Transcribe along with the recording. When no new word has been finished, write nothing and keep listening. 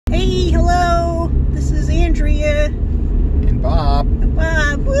Hey, hello. This is Andrea. And Bob.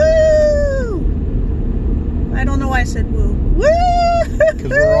 Bob, woo! I don't know why I said woo. Woo! Because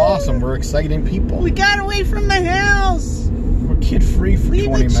we're awesome. We're exciting people. We got away from the house. We're kid-free for 20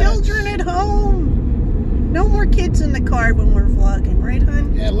 minutes. Leave the children at home. No more kids in the car when we're vlogging, right,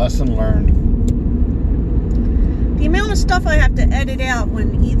 hon? Yeah, lesson learned. The amount of stuff I have to edit out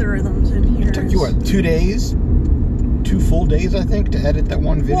when either of them's in here. It took you, what, 2 days? 2 full days, I think, to edit that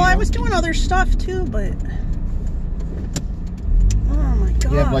one video? Well, I was doing other stuff, too, but... Oh, my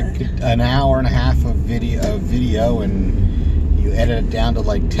God. You have, like, an hour and a half of video and you edit it down to,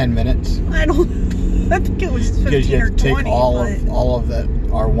 like, 10 minutes? I think it was 15 or 20. Because you have to take all of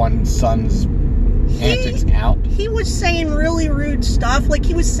our one son's antics out. He was saying really rude stuff. Like,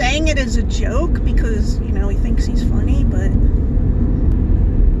 he was saying it as a joke because, you know, he thinks he's funny, but...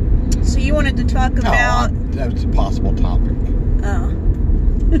 So you wanted to talk about... No, that was a possible topic. Oh.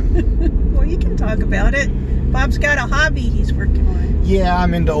 Well, you can talk about it. Bob's got a hobby he's working on. Yeah,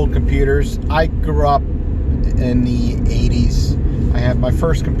 I'm into old computers. I grew up in the 80s. I had my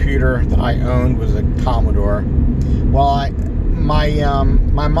first computer that I owned was a Commodore. Well,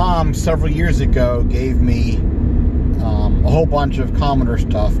 my mom several years ago gave me a whole bunch of Commodore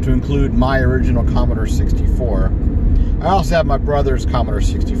stuff to include my original Commodore 64. I also have my brother's Commodore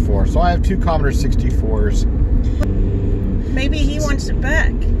 64, so I have 2 Commodore 64s. Maybe he wants it back.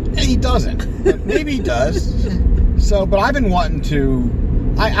 And he doesn't. But maybe he does. So, but I've been wanting to...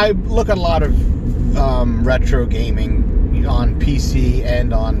 I look at a lot of retro gaming on PC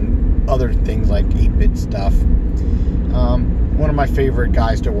and on other things like 8-bit stuff. One of my favorite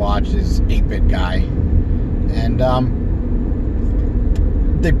guys to watch is 8-bit Guy. And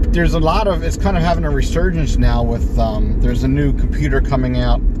there's a lot of... It's kind of having a resurgence now with... there's a new computer coming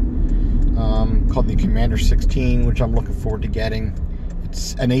out called the Commander 16, which I'm looking forward to getting.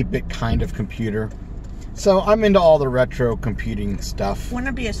 It's an 8-bit kind of computer. So I'm into all the retro computing stuff. Wouldn't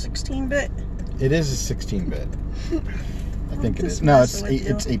it be a 16-bit? It is a 16-bit. I think it is. No, it's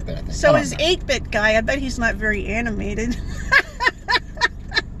 8-bit, I think. So his 8-bit Guy, I bet he's not very animated.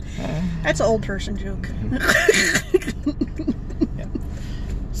 That's an old person joke. Yeah.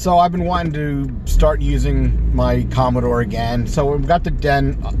 So I've been wanting to start using my Commodore again. So we've got the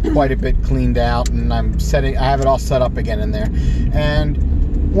den quite a bit cleaned out, and I have it all set up again in there. And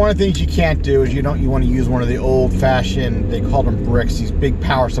one of the things you can't do is you want to use one of the old-fashioned, they call them bricks, these big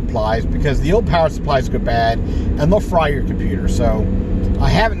power supplies, because the old power supplies go bad and they'll fry your computer. So I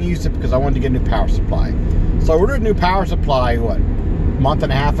haven't used it because I wanted to get a new power supply. So I ordered a new power supply, what, a month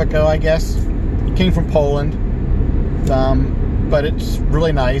and a half ago, I guess. It came from Poland. But it's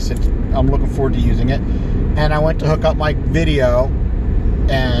really nice. I'm looking forward to using it. And I went to hook up my video,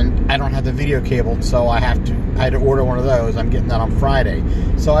 and I don't have the video cable, so I had to order one of those. I'm getting that on Friday.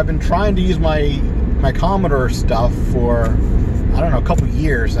 So I've been trying to use my Commodore stuff for, I don't know, a couple of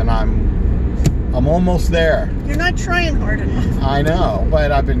years, and I'm almost there. You're not trying hard enough. I know,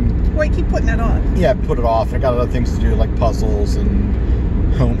 but I've been... Why keep putting it off? Yeah, put it off. I got other things to do, like puzzles and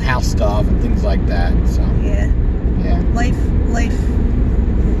house stuff and things like that. So yeah. Life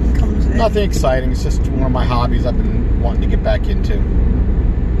comes in. Nothing exciting. It's just one of my hobbies I've been wanting to get back into.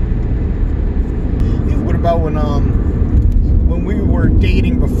 What about when we were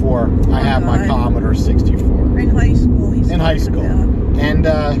dating before? I had my Commodore 64. In high school. In high school.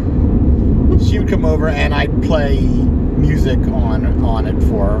 And she would come over and I'd play music on it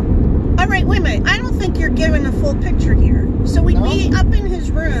for her. All right, wait a minute. I don't think you're giving a full picture here. So we'd be up in his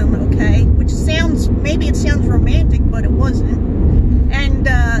room, okay, which maybe it sounds romantic, but it wasn't. And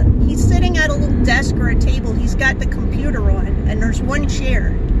he's sitting at a little desk or a table. He's got the computer on, and there's one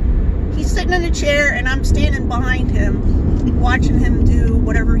chair. He's sitting in a chair, and I'm standing behind him, watching him do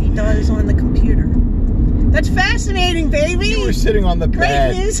whatever he does on the computer. That's fascinating, baby. You were sitting on the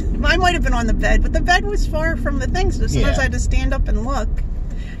bed. Great news. I might have been on the bed, but the bed was far from the thing, so sometimes I had to stand up and look.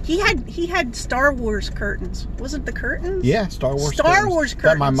 He had Star Wars curtains. Was it the curtains? Yeah, Star Wars curtains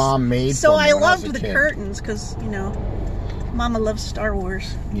that my mom made. So for me I when loved I was a the kid. curtains because, you know, Mama loves Star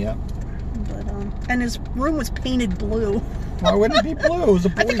Wars. Yeah. But and his room was painted blue. Why wouldn't it be blue? It was a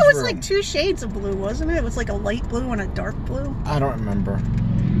boy's room. I think it was like 2 shades of blue, wasn't it? It was like a light blue and a dark blue. I don't remember.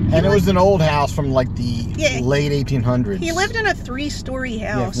 And it was an old house from like the late 1800s. He lived in a 3-story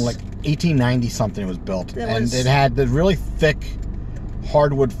house. Yeah, from like 1890 something it was built. And it had the really thick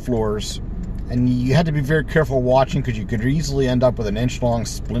hardwood floors. And you had to be very careful watching because you could easily end up with an inch-long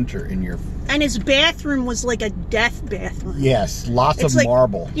splinter in your... And his bathroom was like a death bathroom. Yes, lots of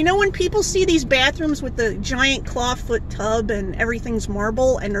marble. You know when people see these bathrooms with the giant clawfoot tub and everything's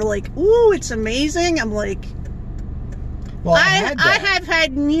marble and they're like, ooh, it's amazing? I'm like... Well, I have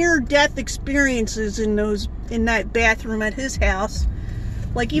had near-death experiences in that bathroom at his house.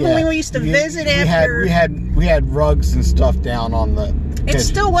 Like even when we used to visit after. We had rugs and stuff down on the. It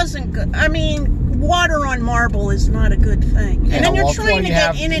still wasn't good. I mean, water on marble is not a good thing. Yeah, and then you're trying to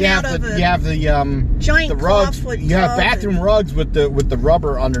get in and out of you have the giant rugs. clawfoot You have bathroom rugs with the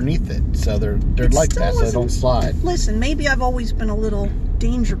rubber underneath it, so they're like that, so they don't slide. Listen, maybe I've always been a little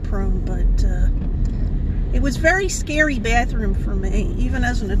danger prone, but it was very scary bathroom for me, even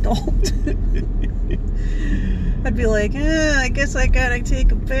as an adult. I'd be like, I guess I gotta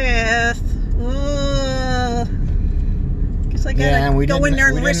take a bath. Guess I gotta go in there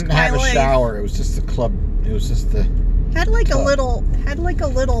and risk my life. We didn't have a shower. It was just the club. It was just the. Had like a little thing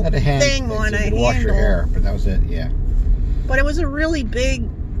on a handle. Wash your hair, but that was it. Yeah. But it was a really big.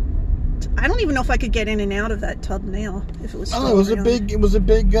 I don't even know if I could get in and out of that tub now. If it was. Oh, it was a big. It was a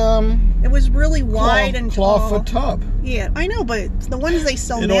big. It was really wide and tall. Clawfoot tub. Yeah, I know, but the ones they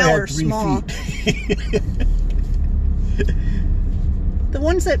sell now are small. The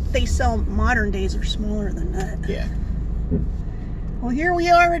ones that they sell modern days are smaller than that. Yeah. Well, here we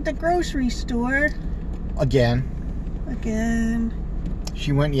are at the grocery store. Again.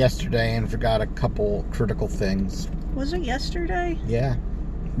 She went yesterday and forgot a couple critical things. Was it yesterday? Yeah.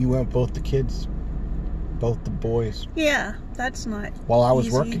 You went with both the kids. Both the boys. Yeah, that's not While I was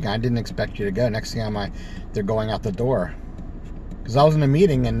easy. working, I didn't expect you to go. Next thing they're going out the door. Because I was in a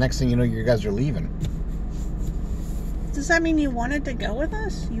meeting, and next thing you know, you guys are leaving. Does that mean you wanted to go with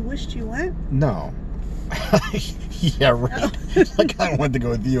us? You wished you went? No. Yeah, right. Oh. Like I wanted to go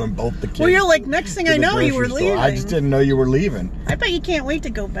with you and both the kids. Well, you're like, next thing I know, you were leaving. I just didn't know you were leaving. I bet you can't wait to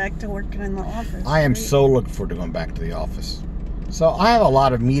go back to working in the office. I am so looking forward to going back to the office. So I have a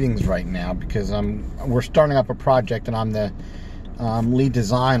lot of meetings right now because we're starting up a project and I'm the lead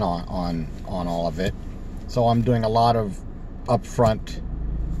design on all of it. So I'm doing a lot of upfront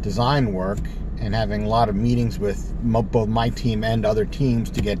design work and having a lot of meetings with both my team and other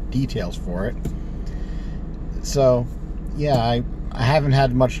teams to get details for it. So, yeah, I haven't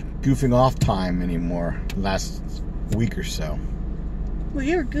had much goofing off time anymore last week or so. Well,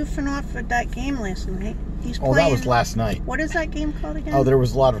 you were goofing off at that game last night. That was last night. What is that game called again? Oh, there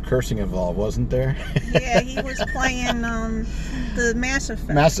was a lot of cursing involved, wasn't there? Yeah, he was playing the Mass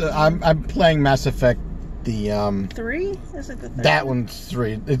Effect. I'm playing Mass Effect. The 3? Is it the third? That one's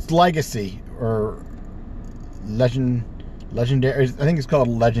 3. It's Legacy or Legendary. I think it's called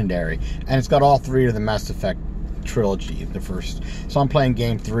Legendary, and it's got all 3 of the Mass Effect trilogy. The first, so I'm playing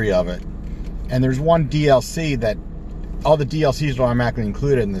game 3 of it, and there's one DLC that all the DLCs are automatically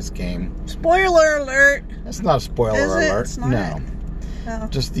included in this game. Spoiler alert! That's not a spoiler alert. It's not. No. Oh.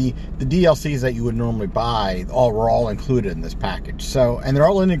 Just the DLCs that you would normally buy were all included in this package. So, and they're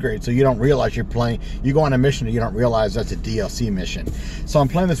all integrated, so you don't realize you're playing. You go on a mission and you don't realize that's a DLC mission. So I'm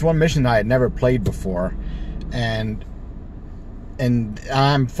playing this one mission that I had never played before, and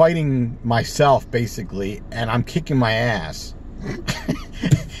I'm fighting myself basically, and I'm kicking my ass.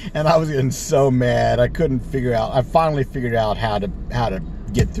 And I was getting so mad. I finally figured out how to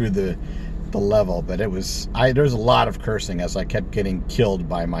get through the level, but there's a lot of cursing as I kept getting killed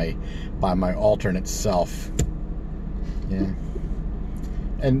by my alternate self. Yeah.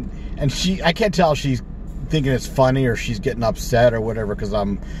 And I can't tell if she's thinking it's funny or she's getting upset or whatever because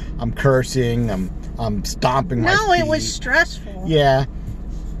I'm cursing, I'm stomping my feet. No, it was stressful. Yeah.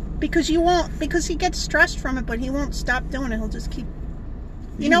 Because he gets stressed from it, but he won't stop doing it. He'll just keep.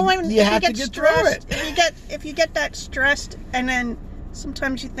 You know when you have to get through it. If you get that stressed, and then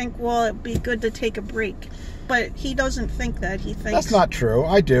sometimes you think, well, it'd be good to take a break, but he doesn't think that. He thinks that's not true.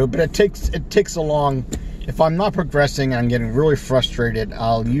 I do, but it takes a long. If I'm not progressing and I'm getting really frustrated,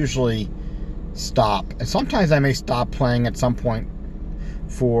 I'll usually stop. And sometimes I may stop playing at some point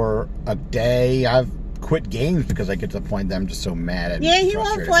for a day. I've quit games because I get to the point that I'm just so mad at. Yeah, he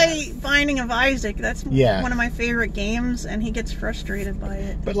won't play Binding of Isaac. That's one of my favorite games, and he gets frustrated by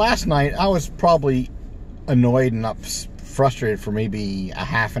it. But last night I was probably annoyed and frustrated for maybe a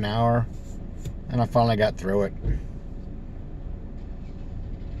half an hour, and I finally got through it.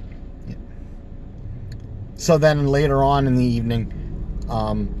 Yeah. So then later on in the evening,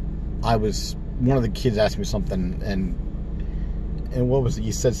 one of the kids asked me something, and what was it?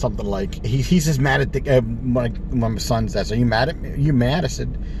 You said something like, he's just mad at my son's dad. So, are you mad at me? Are you mad? I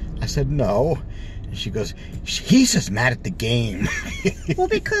said no. And she goes, he's just mad at the game. Well,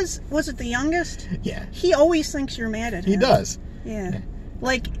 because, was it the youngest? Yeah. He always thinks you're mad at him. He does. Yeah.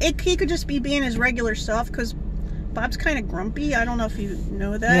 Like, he could just be being his regular self, because Bob's kind of grumpy. I don't know if you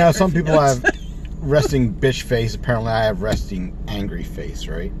know that. You know, some people have resting bitch face. Apparently I have resting angry face,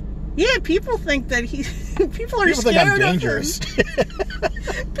 right? Yeah, people think that he's People are People think I'm scared of dangerous. him.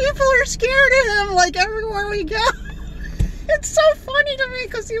 People are scared of him, like, everywhere we go. It's so funny to me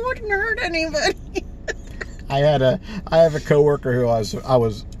because he wouldn't hurt anybody. I have a coworker who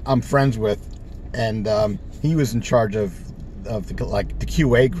I'm friends with, and he was in charge of the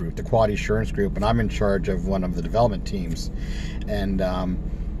QA group, the quality assurance group, and I'm in charge of one of the development teams. And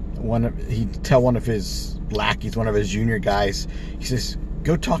he'd tell one of his lackeys, one of his junior guys, he says,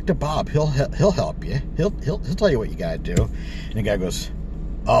 "Go talk to Bob. He'll help you. He'll tell you what you gotta do." And the guy goes,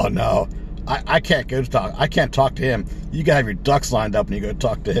 "Oh no, I can't go talk. I can't talk to him. You gotta have your ducks lined up and you go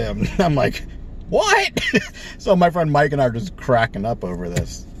talk to him." And I'm like, "What?" So my friend Mike and I are just cracking up over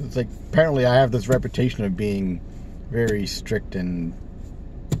this. It's like, apparently I have this reputation of being very strict and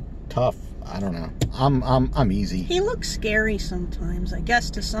tough. I don't know. I'm easy. He looks scary sometimes, I guess,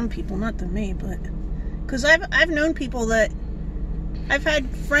 to some people, not to me, but because I've known people that I've had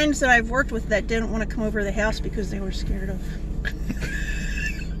friends that I've worked with that didn't want to come over to the house because they were scared of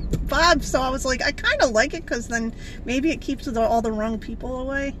Bob. So I was like, I kind of like it because then maybe it keeps all the wrong people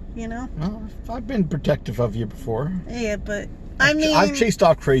away, you know? Well, I've been protective of you before. Yeah, but I mean, I've chased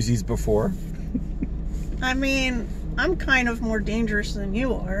off crazies before. I mean, I'm kind of more dangerous than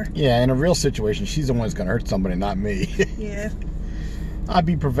you are. Yeah, in a real situation, she's the one who's going to hurt somebody, not me. Yeah. I'd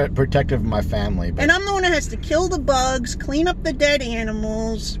be protective of my family. But... And I'm the one that has to kill the bugs, clean up the dead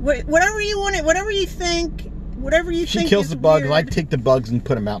animals, whatever you want, whatever you think She kills the bugs. I take the bugs and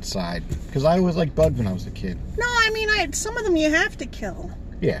put them outside. Because I always liked bugs when I was a kid. No, I mean, some of them you have to kill.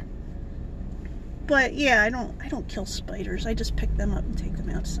 Yeah. But yeah, I don't kill spiders. I just pick them up and take them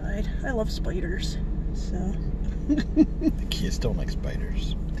outside. I love spiders. So... The kids don't like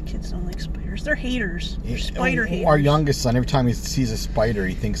spiders. The kids don't like spiders. They're haters. They're spider haters. Our youngest son, every time he sees a spider,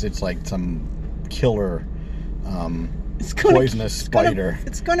 he thinks it's like some killer, poisonous spider.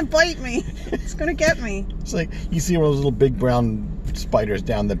 It's gonna bite me. It's gonna get me. It's like you see one of those little big brown spiders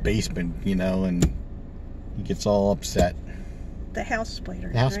down the basement, you know, and he gets all upset. The house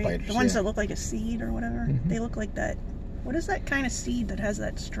spiders. The house right? spiders. The ones yeah. that look like a seed or whatever. Mm-hmm. They look like that. What is that kind of seed that has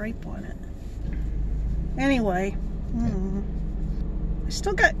that stripe on it? Anyway, I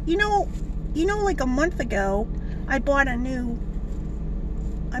still got, you know, like a month ago, I bought a new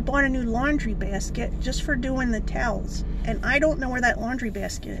laundry basket just for doing the towels, and I don't know where that laundry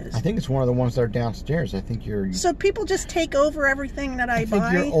basket is. I think it's one of the ones that are downstairs. I think you're... So people just take over everything that I buy?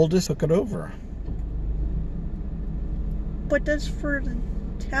 I think your oldest took it over. But that's for the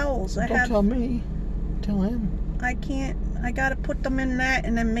towels. Don't tell me. Tell him. I can't. I gotta put them in that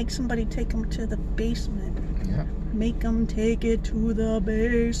and then make somebody take them to the basement. Yeah. Make them take it to the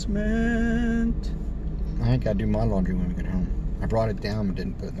basement. I ain't gotta do my laundry when we get home. I brought it down but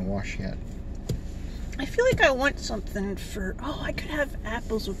didn't put it in the wash yet. I feel like I want something for... Oh, I could have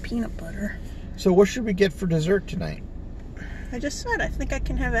apples with peanut butter. So what should we get for dessert tonight? I just said I think I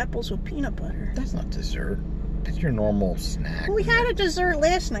can have apples with peanut butter. That's not dessert. That's your normal snack. Well, we had a dessert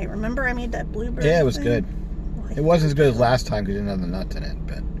last night, remember? I made that blueberry Yeah, it was thing. good. It wasn't as good as last time because it didn't have the nuts in it,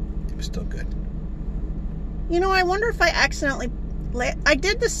 but it was still good. You know, I wonder if I accidentally... I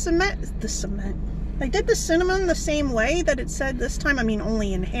did the cement... I did the cinnamon the same way that it said this time. I mean,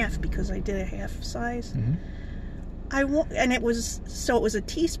 only in half because I did a half size. Mm-hmm. And it was... So it was a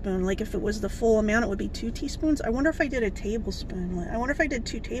teaspoon. Like, if it was the full amount, it would be 2 teaspoons. I wonder if I did a tablespoon. I wonder if I did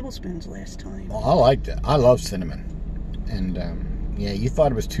 2 tablespoons last time. Well, I liked it. I love cinnamon. And, yeah, you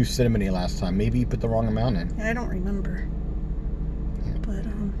thought it was too cinnamony last time. Maybe you put the wrong amount in. I don't remember. Yeah. But,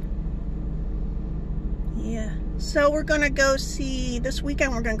 yeah. So we're going to go see, this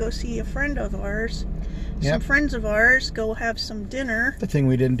weekend we're going to go see a friend of ours. Yep. Some friends of ours, go have some dinner. The thing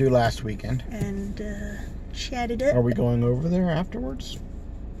we didn't do last weekend. And chat it up. Are we going over there afterwards?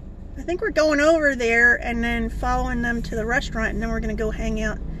 I think we're going over there and then following them to the restaurant, and then we're going to go hang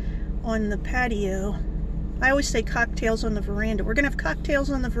out on the patio. I always say cocktails on the veranda. We're going to have cocktails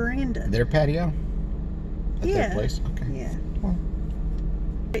on the veranda. Their patio? At Yeah. their place? Okay. Yeah. Well.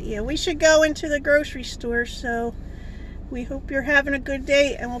 But yeah, we should go into the grocery store, so we hope you're having a good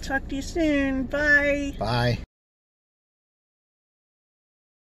day, and we'll talk to you soon. Bye. Bye.